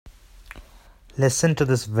Listen to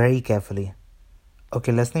this very carefully.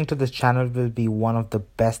 Okay, listening to this channel will be one of the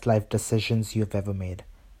best life decisions you've ever made.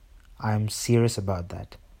 I am serious about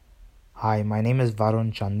that. Hi, my name is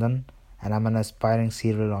Varun Chandan, and I'm an aspiring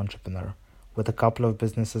serial entrepreneur with a couple of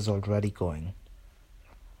businesses already going.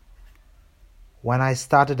 When I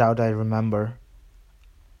started out, I remember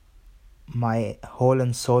my whole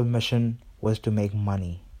and soul mission was to make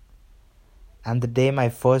money. And the day my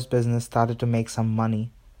first business started to make some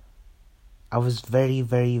money, I was very,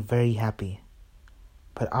 very, very happy.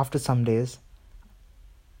 But after some days,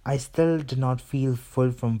 I still did not feel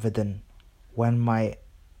full from within when my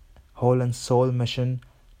whole and soul mission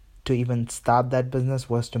to even start that business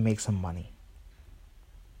was to make some money.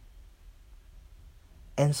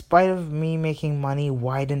 In spite of me making money,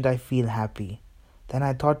 why didn't I feel happy? Then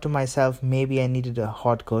I thought to myself, maybe I needed a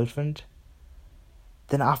hot girlfriend.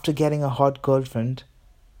 Then after getting a hot girlfriend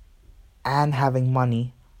and having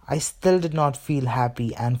money, I still did not feel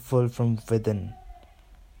happy and full from within.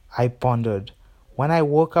 I pondered. When I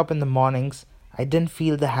woke up in the mornings, I didn't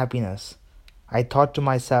feel the happiness. I thought to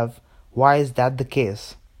myself, why is that the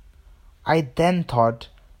case? I then thought,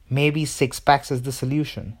 maybe six packs is the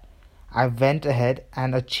solution. I went ahead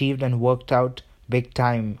and achieved and worked out big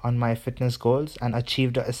time on my fitness goals and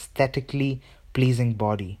achieved an aesthetically pleasing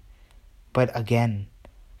body. But again,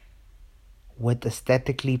 with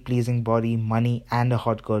aesthetically pleasing body, money, and a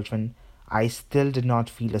hot girlfriend, I still did not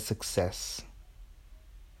feel a success.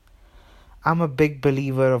 I'm a big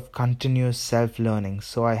believer of continuous self-learning,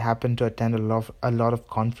 so I happen to attend a lot of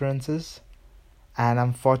conferences, and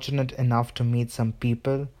I'm fortunate enough to meet some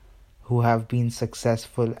people who have been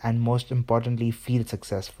successful and most importantly feel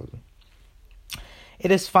successful.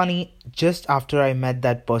 It is funny, just after I met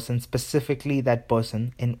that person, specifically that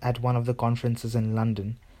person at one of the conferences in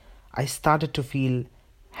London, I started to feel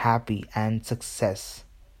happy and success.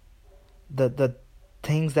 The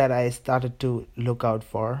things that I started to look out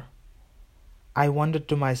for, I wondered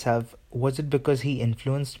to myself, was it because he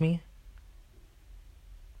influenced me?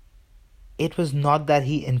 It was not that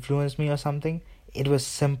he influenced me or something. It was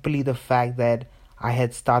simply the fact that I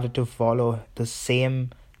had started to follow the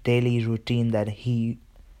same daily routine that he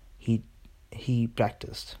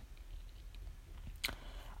practiced.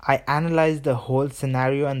 I analyzed the whole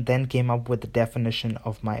scenario and then came up with a definition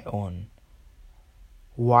of my own.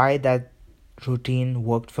 Why that routine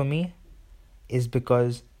worked for me is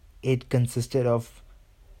because it consisted of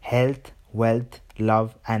health, wealth,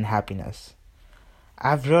 love, and happiness.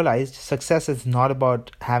 I've realized success is not about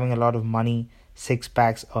having a lot of money, six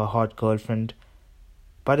packs, or a hot girlfriend,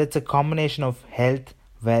 but it's a combination of health,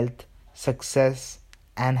 wealth, success,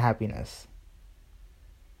 and happiness.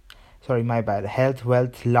 Health,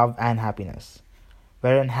 wealth, love, and happiness.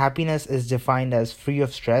 Wherein happiness is defined as free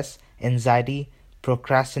of stress, anxiety,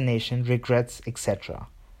 procrastination, regrets, etc.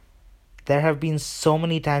 There have been so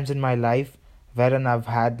many times in my life wherein I've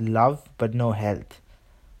had love but no health,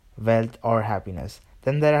 wealth, or happiness.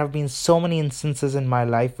 Then there have been so many instances in my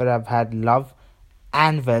life where I've had love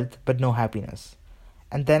and wealth but no happiness.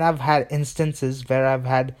 And then I've had instances where I've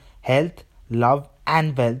had health, love,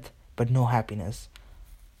 and wealth but no happiness.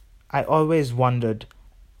 I always wondered,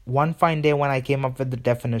 one fine day when I came up with the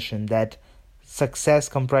definition that success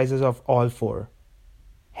comprises of all four: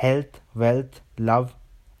 health, wealth, love,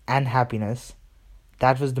 and happiness,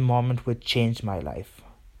 that was the moment which changed my life.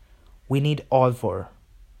 We need all four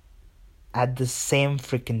at the same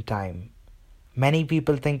freaking time. Many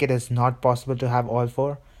people think it is not possible to have all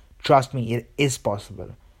four. Trust me, it is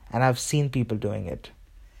possible, and I've seen people doing it.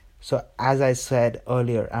 So as I said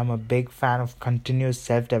earlier, I'm a big fan of continuous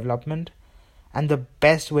self-development, and the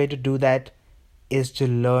best way to do that is to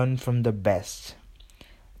learn from the best,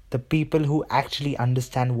 the people who actually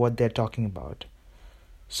understand what they're talking about.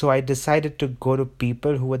 So I decided to go to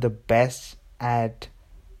people who were the best at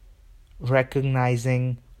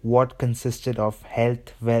recognizing what consisted of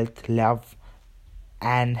health, wealth, love,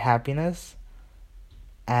 and happiness,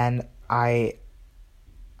 and I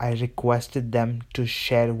requested them to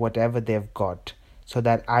share whatever they've got so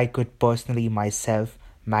that I could personally myself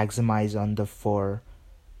maximize on the four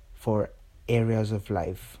areas of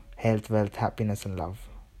life: health, wealth, happiness, and love.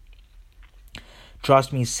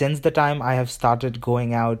 Trust me, since the time I have started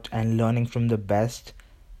going out and learning from the best,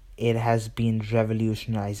 it has been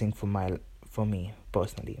revolutionizing for me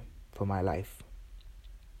personally, for my life.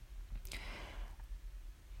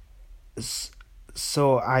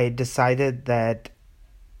 So I decided that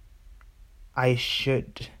I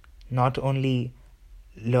should not only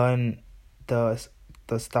learn the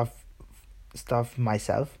stuff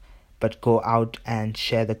myself, but go out and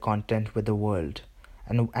share the content with the world.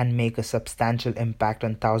 and make a substantial impact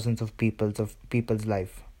on thousands of people's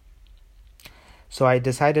life. So I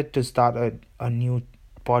decided to start a new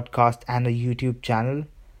podcast and a YouTube channel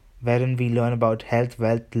wherein we learn about health,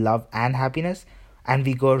 wealth, love, and happiness, and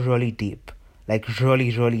we go really deep, like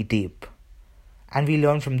really, really deep. And we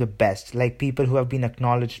learn from the best, like people who have been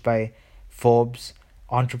acknowledged by Forbes,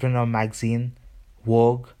 Entrepreneur Magazine,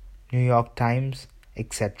 Vogue, New York Times,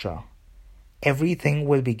 etc. Everything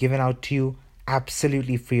will be given out to you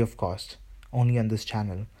absolutely free of cost, only on this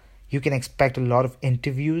channel. You can expect a lot of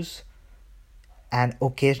interviews, and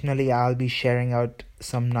occasionally I'll be sharing out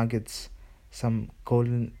some nuggets, some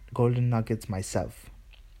golden nuggets myself.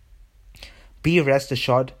 Be rest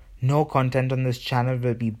assured, no content on this channel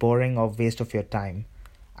will be boring or waste of your time.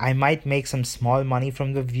 I might make some small money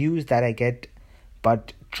from the views that I get,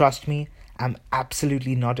 but trust me, I'm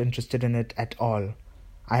absolutely not interested in it at all.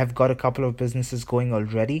 I have got a couple of businesses going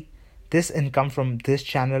already. This income from this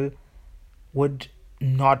channel would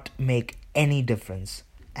not make any difference.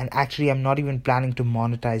 And actually, I'm not even planning to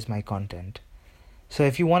monetize my content. So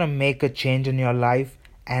if you want to make a change in your life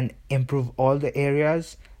and improve all the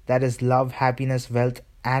areas, that is love, happiness, wealth,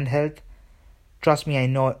 and health, trust me, I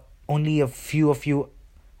know only a few of you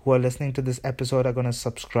who are listening to this episode are going to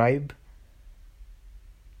subscribe.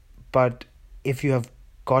 But if you have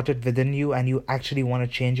got it within you and you actually want to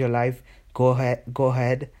change your life, go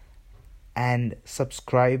ahead and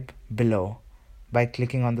subscribe below by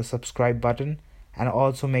clicking on the subscribe button, and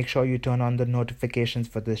also make sure you turn on the notifications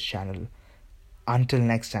for this channel. Until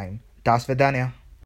next time, Das Vedanya.